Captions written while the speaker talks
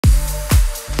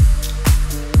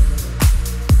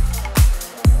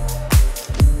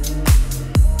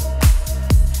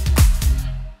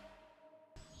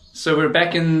So we're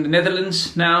back in the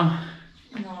Netherlands now.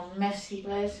 No, messy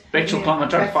place. Rachel Plum, I'm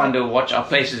trying to find a watch. Our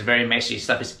place is very messy.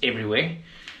 Stuff is everywhere.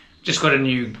 Just got a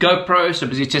new GoPro, so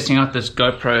busy testing out this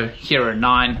GoPro Hero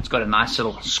 9. It's got a nice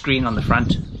little screen on the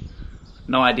front.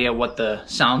 No idea what the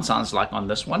sound sounds like on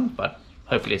this one, but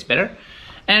hopefully it's better.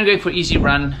 And going for easy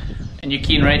run. And you're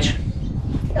keen, Rach?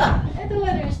 Yeah, and the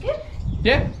weather is good.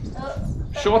 Yeah.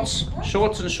 Shorts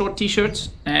and short t-shirts.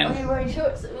 And you're wearing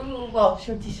shorts? Ooh, well,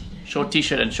 short t-shirt. Short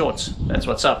t-shirt and shorts. That's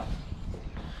what's up.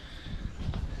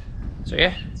 So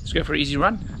yeah, let's go for an easy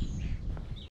run.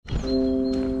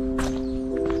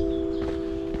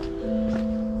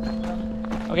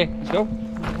 Okay, let's go.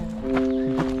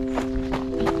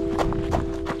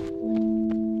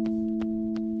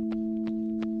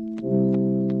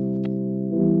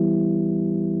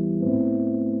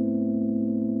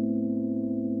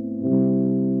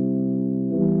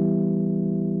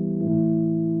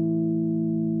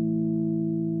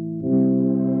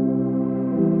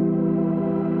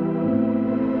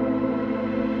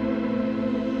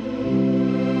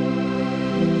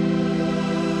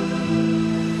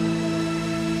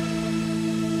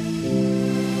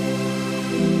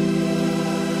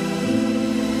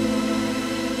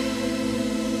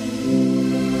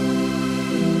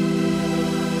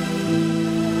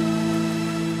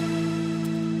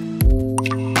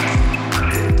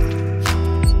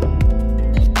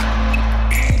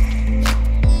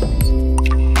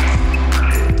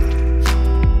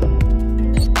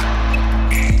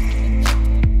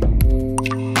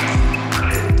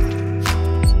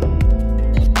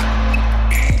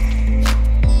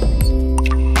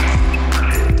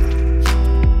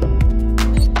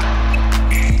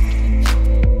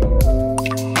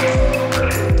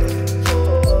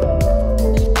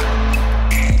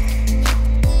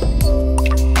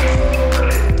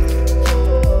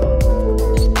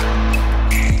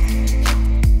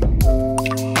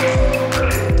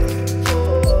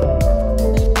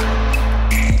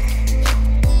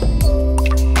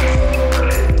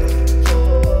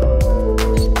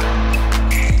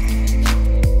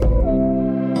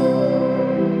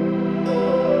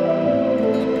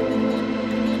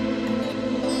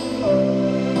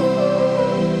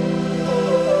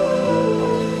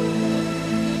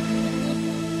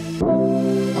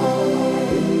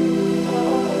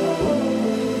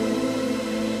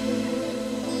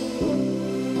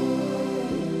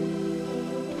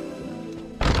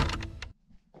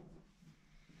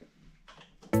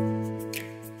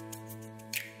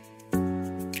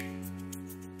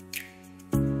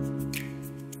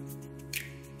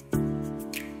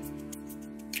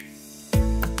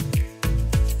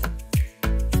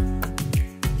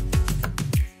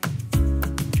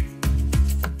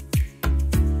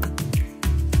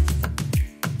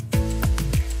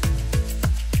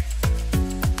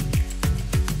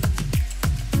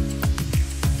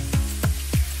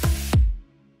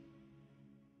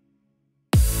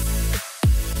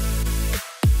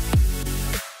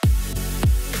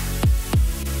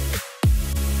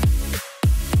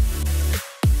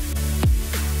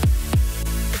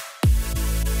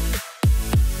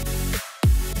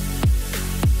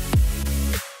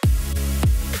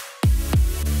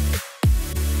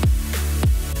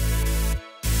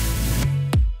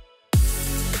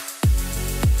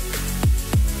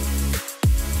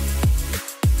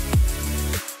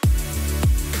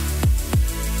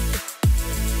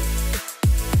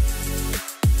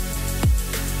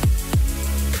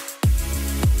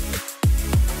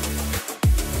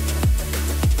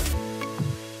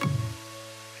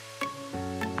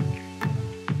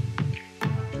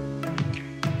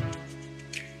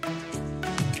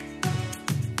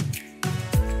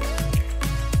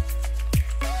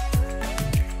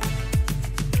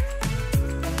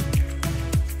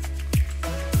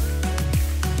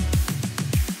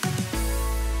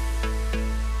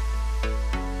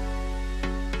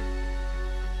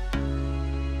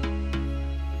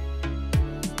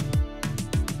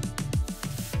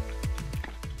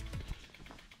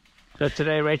 So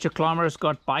today Rachel Clymer's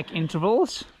got bike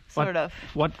intervals. Sort of.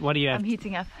 What do you have? I'm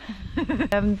heating up.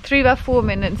 3 by 4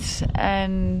 minutes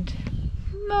and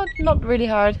not really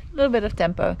hard. A little bit of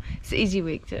tempo. It's an easy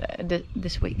week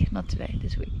this week, not today,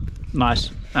 this week.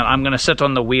 Nice. And I'm going to sit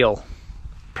on the wheel.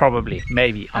 Probably,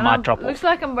 maybe. I might drop off. Looks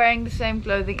like I'm wearing the same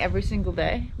clothing every single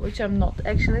day, which I'm not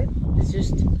actually. It's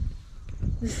just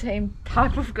the same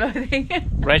type of clothing.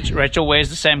 Rachel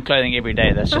wears the same clothing every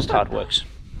day. That's just how it works.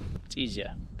 It's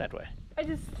easier that way. I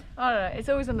don't know. It's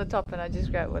always on the top and I just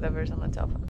grab whatever's on the top.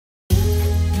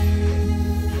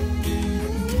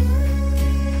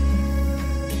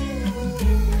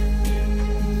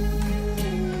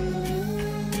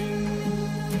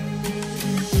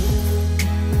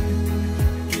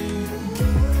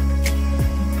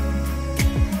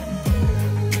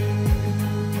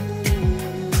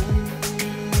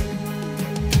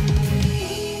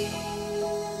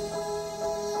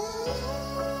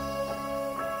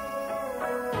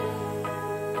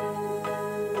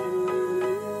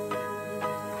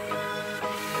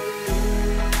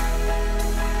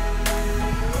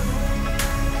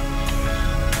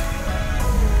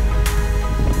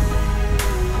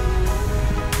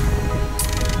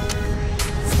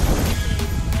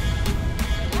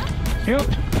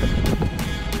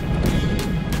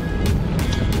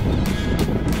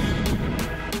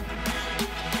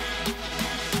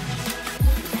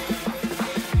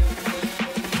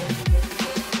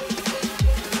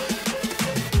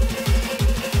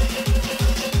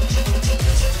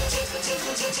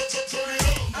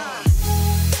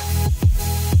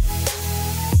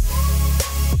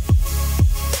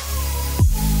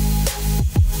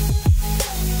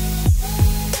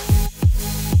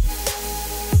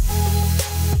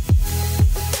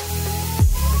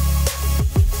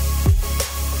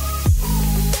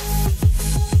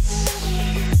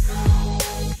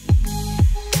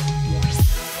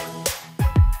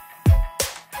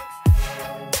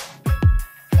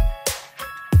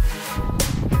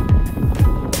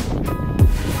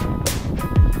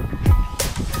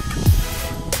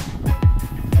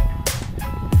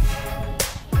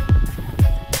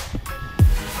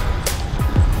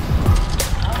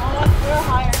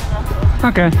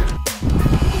 Okay.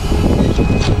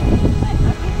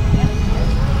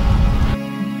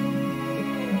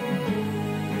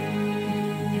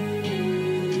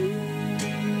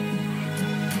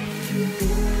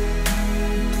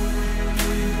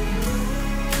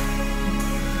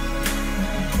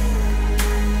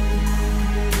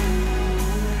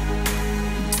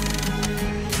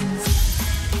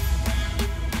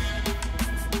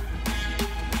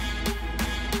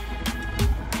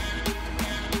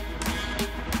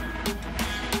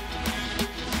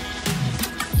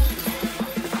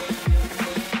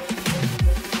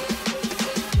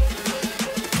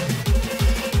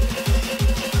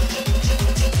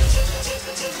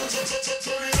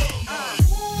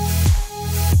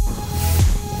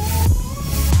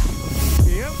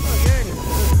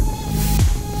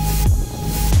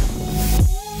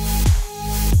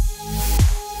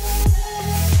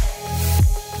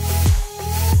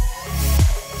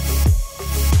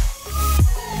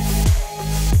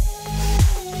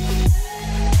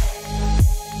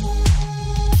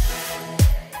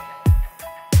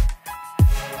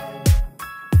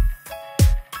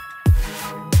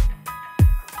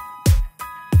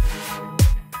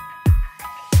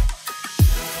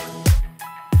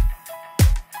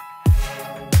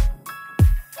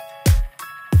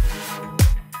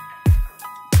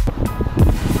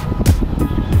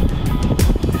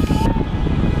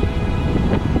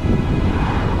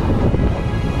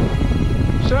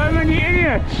 So many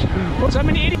idiots! So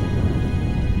many idiots!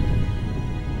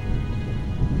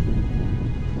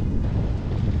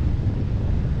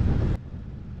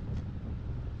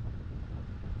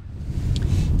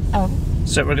 Oh.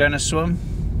 So we're going to swim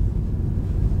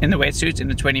in the wetsuits in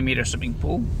the 20-meter swimming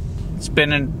pool. It's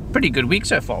been a pretty good week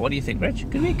so far. What do you think, Rich?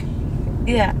 Good week?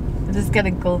 Yeah, it is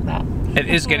getting cold now. It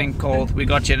is getting cold. We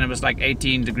got here and it was like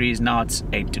 18 degrees. Now it's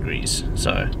 8 degrees.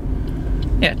 So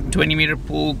yeah, 20-meter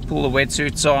pool, pull the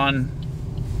wetsuits on.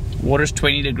 Water's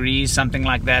 20 degrees, something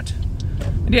like that.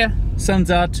 And yeah, sun's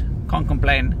out, can't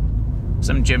complain.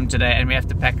 Some gym today, and we have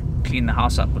to clean the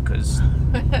house up because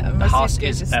the house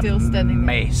is a still standing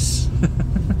mess.